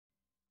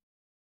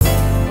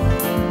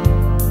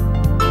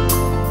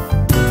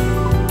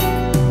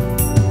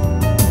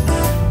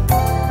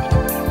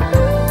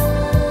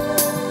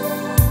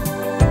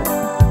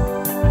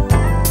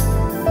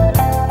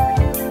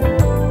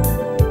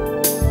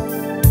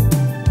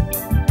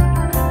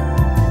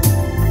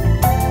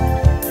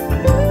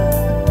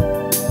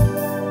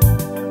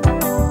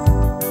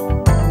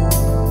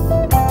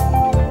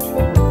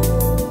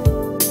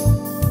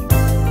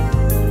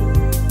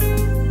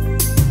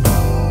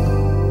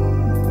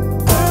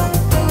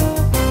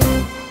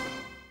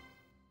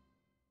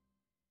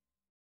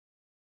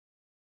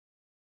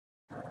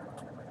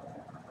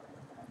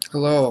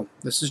Hello,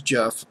 this is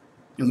Jeff,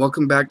 and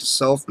welcome back to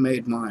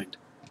Self-Made Mind.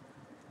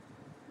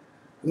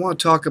 I want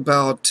to talk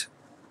about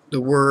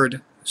the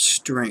word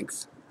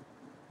strength.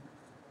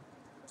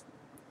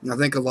 I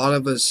think a lot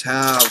of us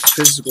have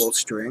physical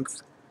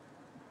strength.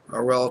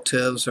 Our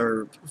relatives,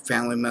 our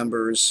family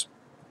members,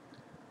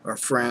 our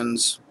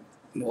friends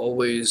will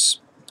always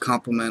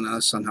compliment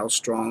us on how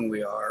strong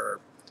we are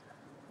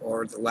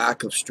or the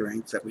lack of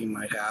strength that we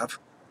might have.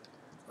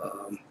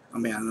 I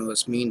know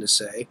it's mean to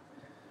say,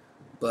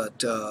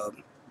 but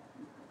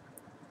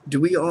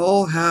do we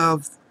all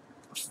have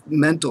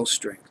mental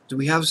strength? Do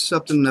we have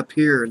something up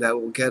here that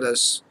will get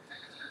us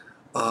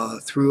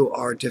through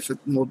our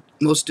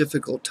most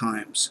difficult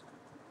times?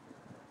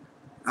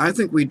 I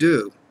think we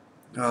do.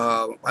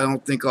 I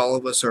don't think all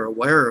of us are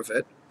aware of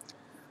it.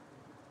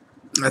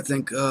 I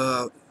think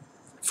for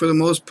the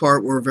most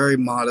part we're very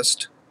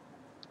modest.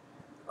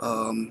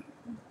 Um,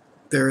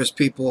 there is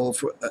people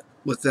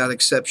with that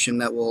exception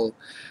that will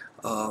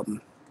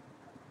um,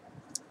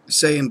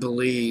 say and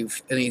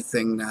believe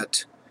anything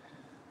that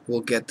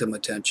will get them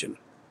attention.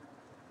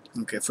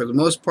 Okay, for the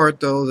most part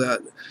though,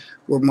 that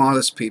we're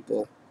modest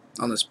people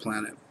on this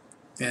planet,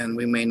 and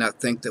we may not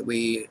think that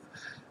we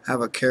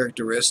have a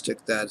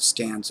characteristic that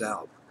stands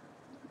out.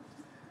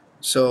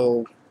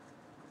 So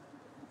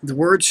the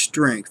word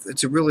strength,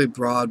 it's a really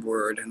broad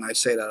word, and I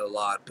say that a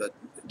lot, but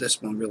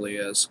this one really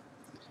is.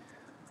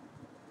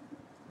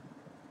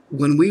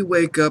 When we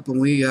wake up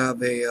and we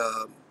have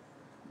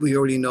we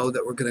already know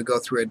that we're going to go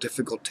through a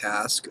difficult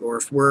task, or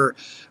if we're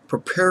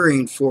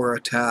preparing for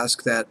a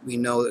task that we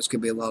know there's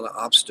going to be a lot of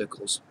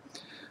obstacles,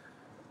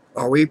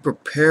 are we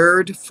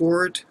prepared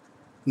for it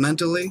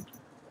mentally?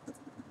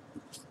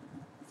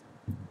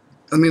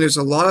 I mean, there's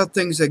a lot of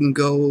things that can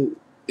go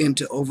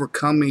into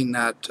overcoming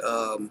that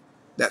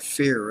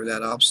fear or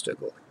that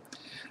obstacle.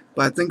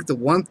 But I think the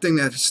one thing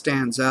that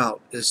stands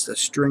out is the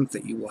strength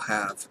that you will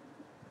have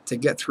to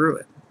get through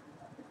it.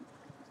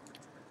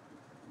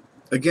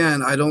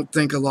 Again, I don't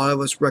think a lot of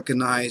us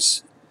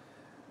recognize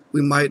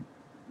we might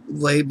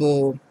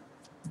label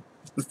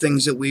the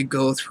things that we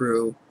go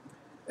through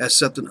as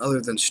something other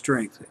than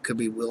strength. It could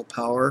be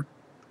willpower.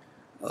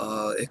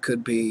 It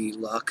could be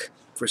luck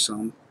for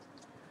some.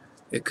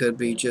 It could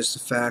be just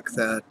the fact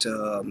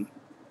that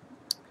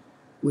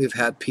we've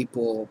had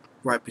people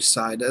right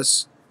beside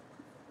us,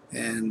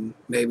 and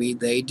maybe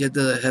they did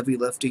the heavy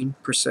lifting,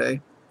 per se,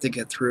 to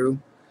get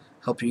through,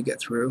 help you get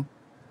through.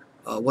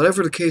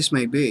 Whatever the case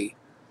may be,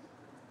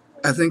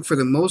 I think for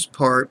the most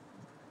part,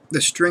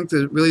 the strength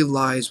really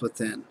lies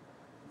within,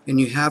 and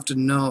you have to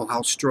know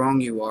how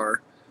strong you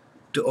are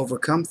to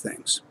overcome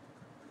things.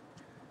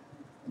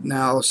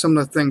 Now, some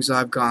of the things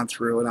I've gone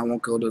through, and I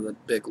won't go to the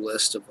big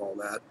list of all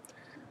that,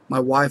 my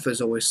wife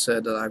has always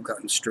said that I've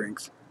gotten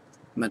strength,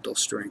 mental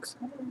strength.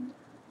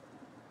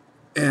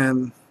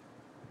 And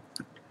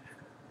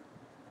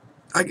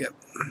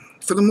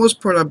for the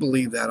most part, I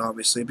believe that,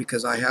 obviously,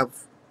 because I have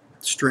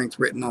strength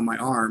written on my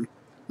arm,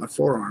 my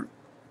forearm.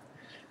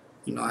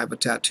 You know, I have a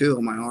tattoo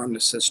on my arm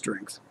that says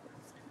strength.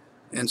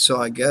 And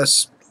so I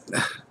guess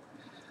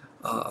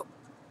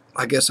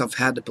I've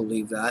had to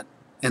believe that.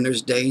 And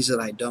there's days that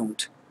I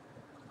don't.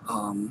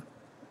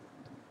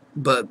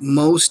 But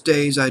most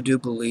days I do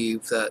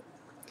believe that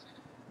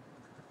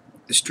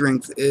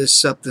strength is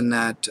something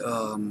that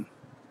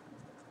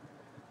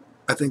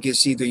I think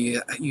it's either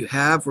you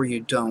have or you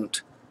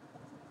don't.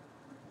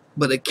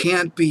 But it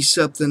can't be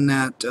something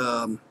that,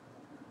 and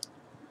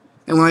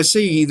when I say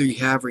either you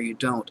have or you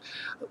don't,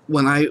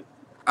 I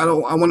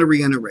want to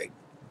reiterate,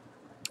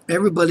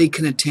 everybody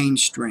can attain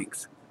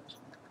strength.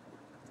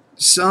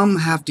 Some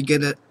have to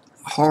get it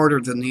harder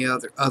than the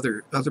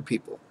other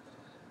people.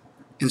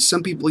 And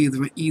some people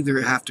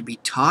either have to be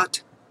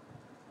taught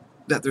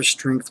that there's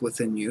strength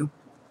within you,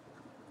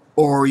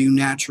 or you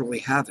naturally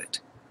have it,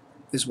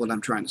 is what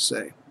I'm trying to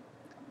say.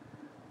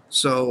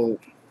 So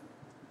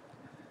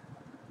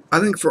I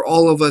think for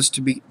all of us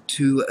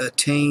to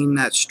attain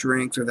that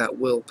strength or that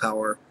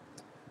willpower,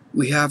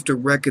 we have to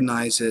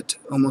recognize it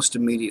almost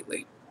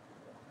immediately.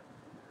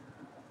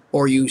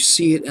 Or you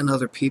see it in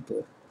other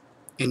people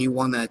and you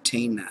want to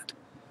attain that.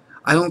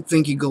 I don't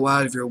think you go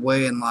out of your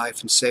way in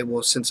life and say,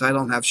 well, since I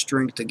don't have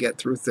strength to get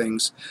through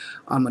things,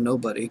 I'm a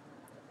nobody.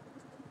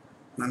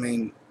 I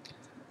mean,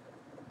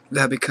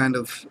 that'd be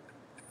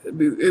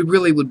it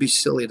really would be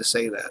silly to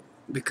say that,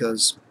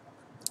 because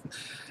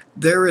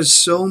there is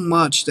so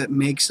much that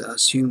makes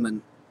us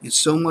human, and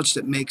so much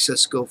that makes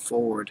us go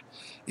forward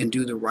and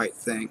do the right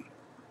thing.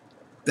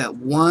 That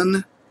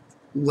one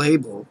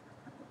label,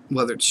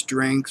 whether it's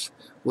strength,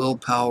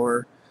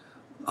 willpower,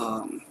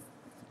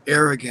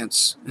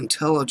 arrogance,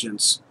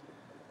 intelligence,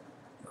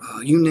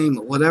 you name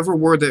it, whatever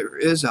word there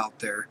is out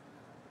there,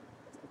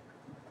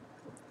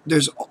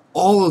 there's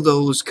all of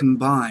those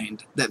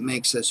combined that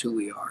makes us who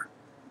we are.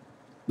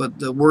 But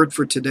the word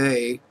for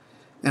today,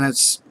 and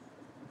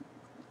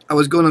I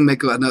was going to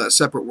make a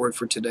separate word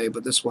for today,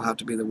 but this will have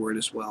to be the word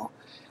as well.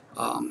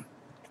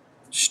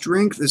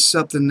 Strength is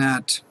something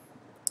that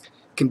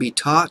can be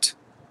taught,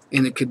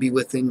 and it could be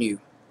within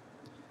you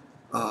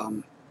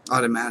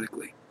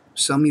automatically.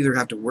 Some either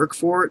have to work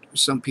for it, or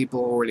some people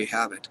already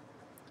have it.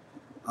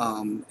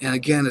 And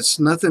again, it's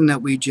nothing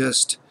that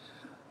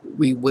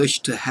we wish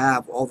to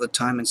have all the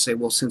time and say,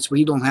 well, since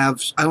I don't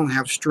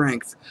have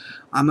strength,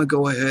 I'm gonna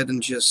go ahead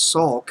and just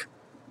sulk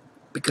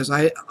because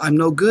I'm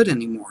no good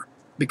anymore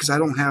because I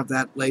don't have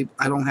that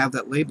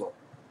label.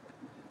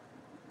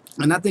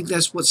 And I think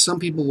that's what some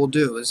people will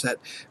do, is that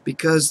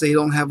because they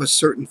don't have a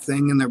certain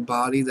thing in their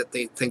body that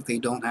they think they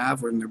don't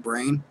have, or in their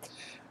brain,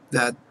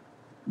 that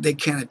they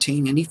can't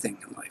attain anything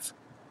in life.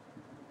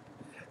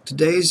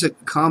 Today's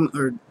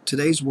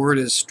word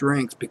is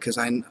strength, because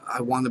I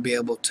want to be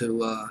able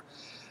to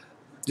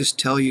just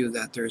tell you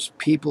that there's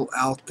people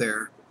out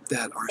there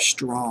that are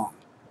strong.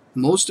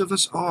 Most of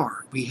us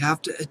are. We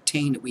have to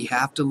attain it. We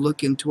have to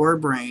look into our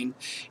brain,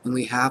 and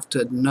we have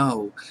to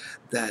know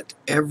that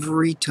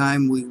every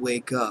time we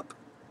wake up,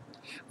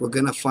 we're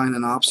going to find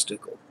an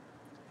obstacle,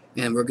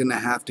 and we're going to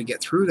have to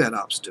get through that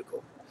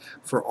obstacle.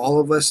 For all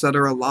of us that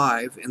are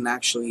alive and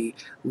actually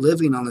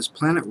living on this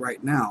planet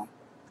right now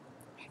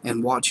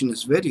and watching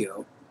this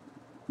video,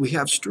 we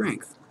have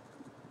strength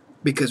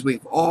because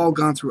we've all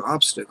gone through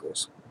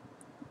obstacles.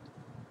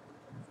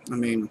 I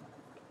mean,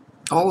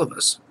 all of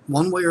us,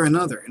 one way or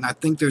another. And I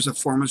think there's a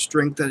form of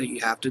strength that you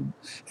have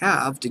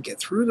to get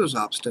through those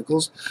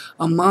obstacles,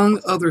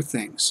 among other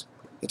things.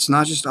 It's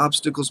not just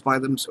obstacles by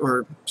them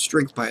or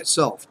strength by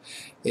itself.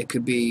 It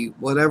could be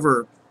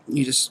whatever,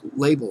 you just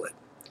label it.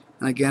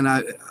 And again,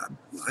 I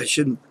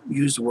shouldn't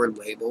use the word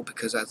label,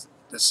 because that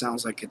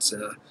sounds like it's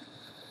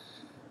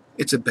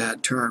a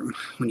bad term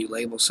when you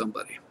label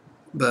somebody.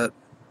 But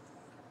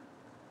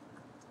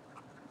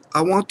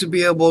I want to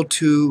be able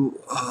to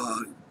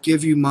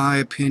give you my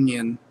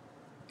opinion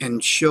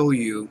and show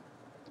you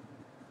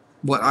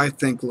what I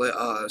think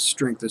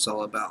strength is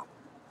all about.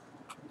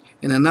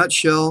 In a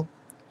nutshell,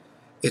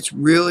 it's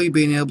really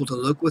being able to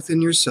look within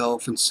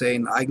yourself and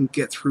saying, I can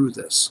get through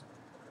this.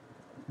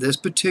 This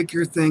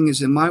particular thing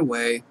is in my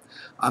way.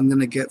 I'm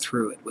going to get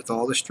through it with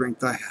all the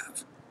strength I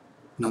have,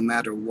 no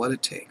matter what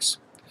it takes,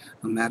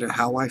 no matter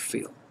how I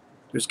feel.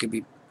 There's going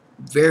to be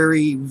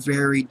very,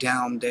 very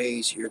down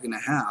days you're going to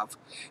have,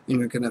 and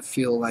you're going to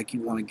feel like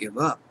you want to give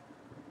up.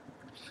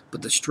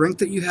 But the strength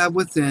that you have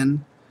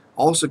within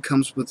also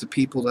comes with the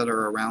people that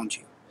are around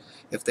you.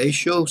 If they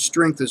show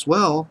strength as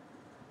well,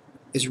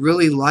 it's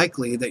really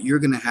likely that you're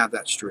going to have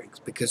that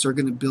strength, because they're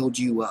going to build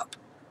you up.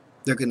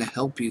 They're going to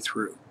help you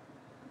through.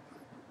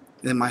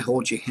 They might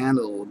hold your hand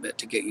a little bit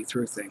to get you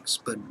through things.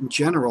 But in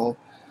general,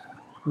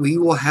 we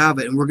will have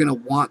it, and we're going to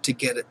want to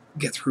get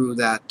through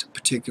that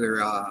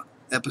particular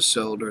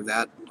episode or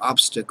that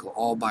obstacle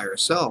all by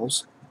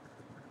ourselves.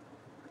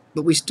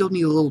 But we still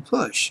need a little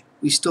push.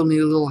 We still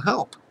need a little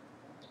help.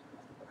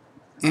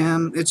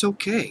 And it's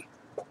okay.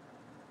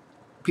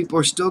 People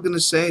are still going to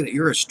say that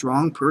you're a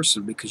strong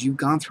person because you've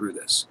gone through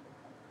this.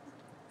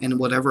 And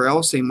whatever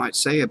else they might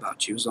say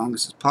about you, as long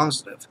as it's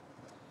positive.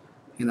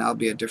 And that'll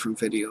be a different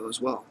video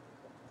as well.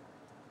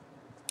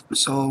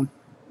 So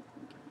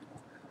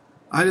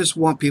I just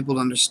want people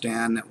to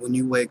understand that when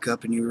you wake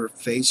up and you're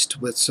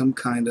faced with some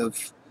kind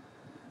of,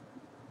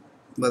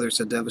 whether it's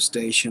a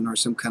devastation or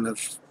some kind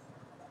of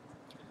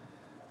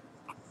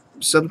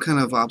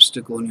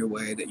obstacle in your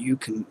way, that you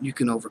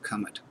can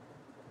overcome it.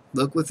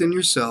 Look within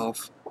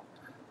yourself.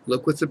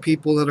 Look with the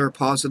people that are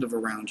positive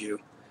around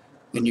you,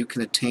 and you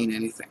can attain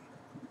anything.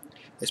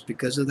 It's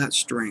because of that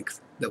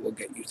strength that will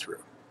get you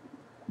through.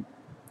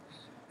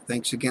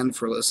 Thanks again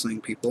for listening,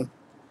 people.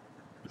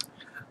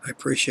 I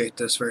appreciate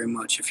this very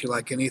much. If you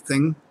like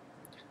anything,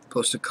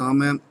 post a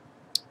comment,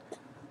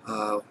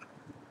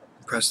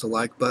 press the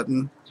like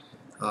button.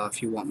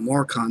 If you want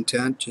more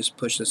content, just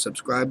push the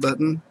subscribe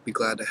button. Be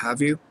glad to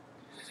have you.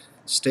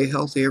 Stay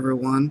healthy,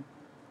 everyone,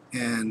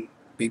 and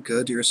be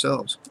good to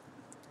yourselves.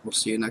 We'll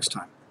see you next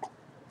time.